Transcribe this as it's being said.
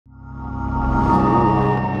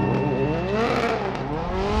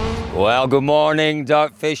Well, good morning,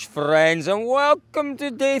 DirtFish friends, and welcome to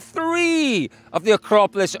day 3 of the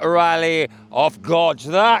Acropolis Rally of Gods.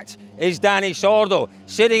 That is Danny Sordo,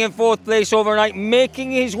 sitting in 4th place overnight, making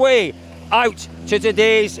his way out to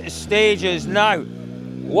today's stages. Now,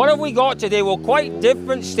 what have we got today? Well, quite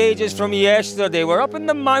different stages from yesterday. We're up in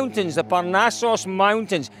the mountains, the Parnassos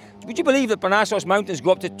Mountains. Would you believe that Parnassos Mountains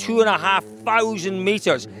go up to 2,500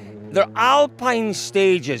 meters? They're alpine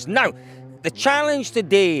stages. Now, the challenge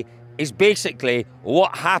today is basically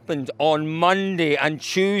what happened on Monday and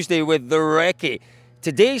Tuesday with the recce.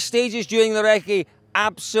 Today's stages during the recce,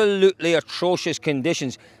 absolutely atrocious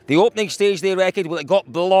conditions. The opening stage they recce'd, well, it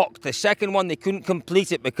got blocked. The second one, they couldn't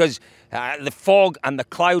complete it because the fog and the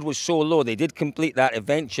cloud was so low. They did complete that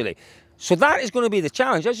eventually. So that is going to be the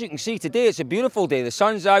challenge. As you can see today, it's a beautiful day. The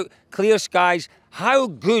sun's out, clear skies. How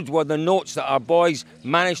good were the notes that our boys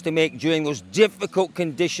managed to make during those difficult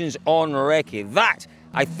conditions on recce? That,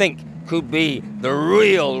 I think, could be the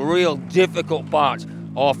real difficult part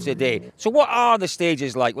of today. So what are the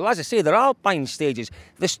stages like? Well, as I say, they're alpine stages.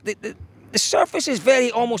 The surface is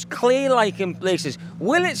very almost clay-like in places.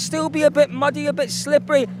 Will it still be a bit muddy, a bit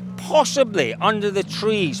slippery? Possibly, under the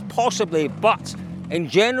trees, possibly, but in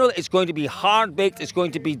general, it's going to be hard-baked, it's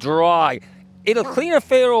going to be dry. It'll clean a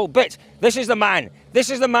fair old bit. This is the man. This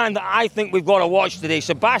is the man that I think we've got to watch today,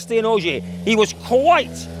 Sébastien Ogier. He was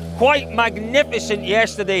quite magnificent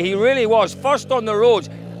yesterday. He really was. First on the roads,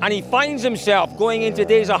 and he finds himself going into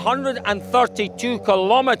today's 132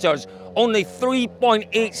 kilometers, only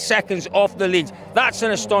 3.8 seconds off the lead. That's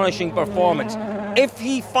an astonishing performance. If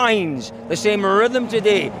he finds the same rhythm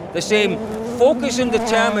today, the same focus and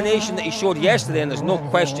determination that he showed yesterday, and there's no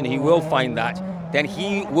question he will find that, then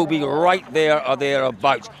he will be right there or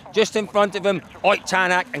thereabouts. Just in front of him, Oyt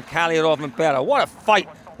Tanak and Kalirov and Pera. What a fight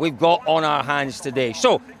we've got on our hands today.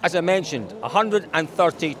 So, as I mentioned,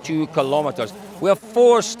 132 kilometers. We have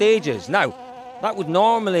 4 stages. Now, that would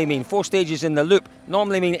normally mean 4 stages in the loop,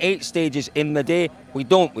 normally mean 8 stages in the day. We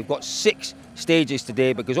don't. We've got 6 stages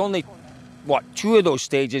today because only, 2 of those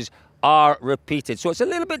stages are repeated. So it's a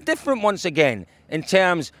little bit different once again in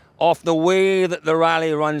terms of the way that the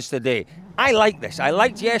rally runs today. I like this. I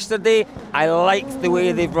liked yesterday. I liked the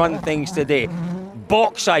way they've run things today.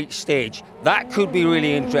 Bauxite stage, that could be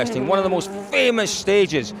really interesting. One of the most famous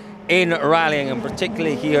stages in rallying, and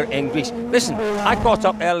particularly here in Greece. Listen, I caught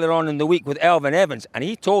up earlier on in the week with Elvin Evans, and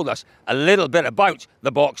he told us a little bit about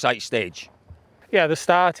the bauxite stage. Yeah, the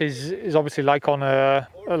start is obviously like on a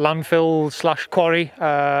landfill / quarry.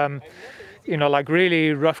 You know, like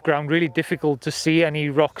really rough ground, really difficult to see any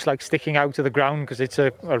rocks like sticking out of the ground because it's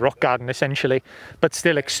a rock garden essentially, but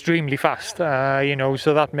still extremely fast, you know,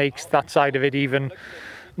 so that makes that side of it even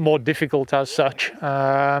more difficult as such.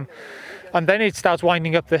 And then it starts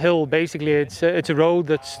winding up the hill. Basically, it's a road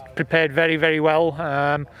that's prepared very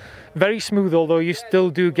well, very smooth, although you still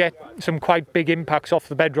do get some quite big impacts off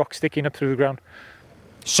the bedrock sticking up through the ground.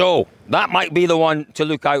 So that might be the one to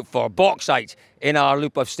look out for. Bauxite in our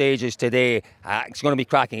loop of stages today. It's going to be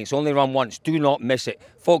cracking. It's only run once. Do not miss it.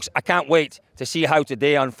 Folks, I can't wait to see how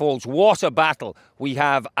today unfolds. What a battle we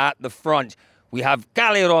have at the front. We have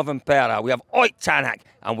Kalirov and Pera, we have Oyt Tanak,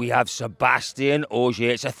 and we have Sébastien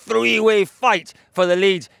Ogier. It's a 3-way fight for the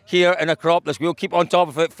lead here in Acropolis. We'll keep on top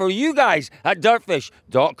of it for you guys at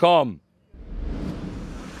dirtfish.com.